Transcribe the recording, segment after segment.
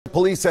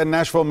Police and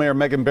Nashville Mayor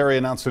Megan Barry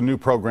announced a new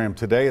program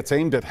today. It's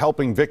aimed at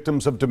helping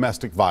victims of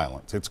domestic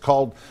violence. It's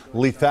called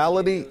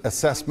Lethality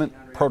Assessment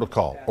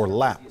Protocol, or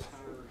LAP.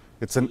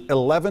 It's an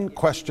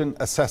 11-question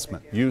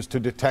assessment used to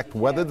detect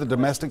whether the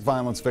domestic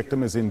violence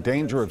victim is in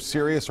danger of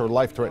serious or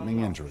life-threatening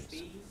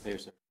injuries.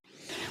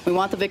 We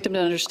want the victim to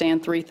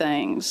understand three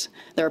things.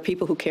 There are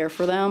people who care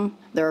for them,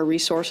 there are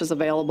resources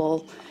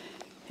available,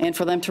 and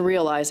for them to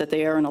realize that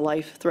they are in a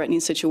life-threatening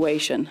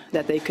situation,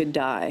 that they could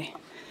die.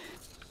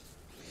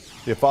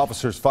 If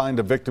officers find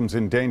a victim's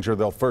in danger,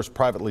 they'll first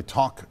privately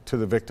talk to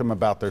the victim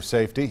about their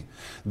safety.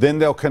 Then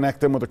they'll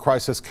connect them with a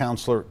crisis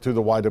counselor through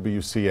the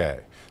YWCA.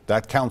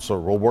 That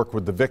counselor will work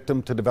with the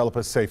victim to develop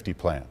a safety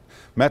plan.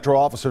 Metro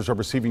officers are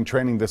receiving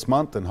training this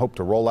month and hope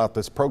to roll out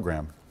this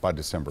program by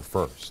December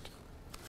 1st.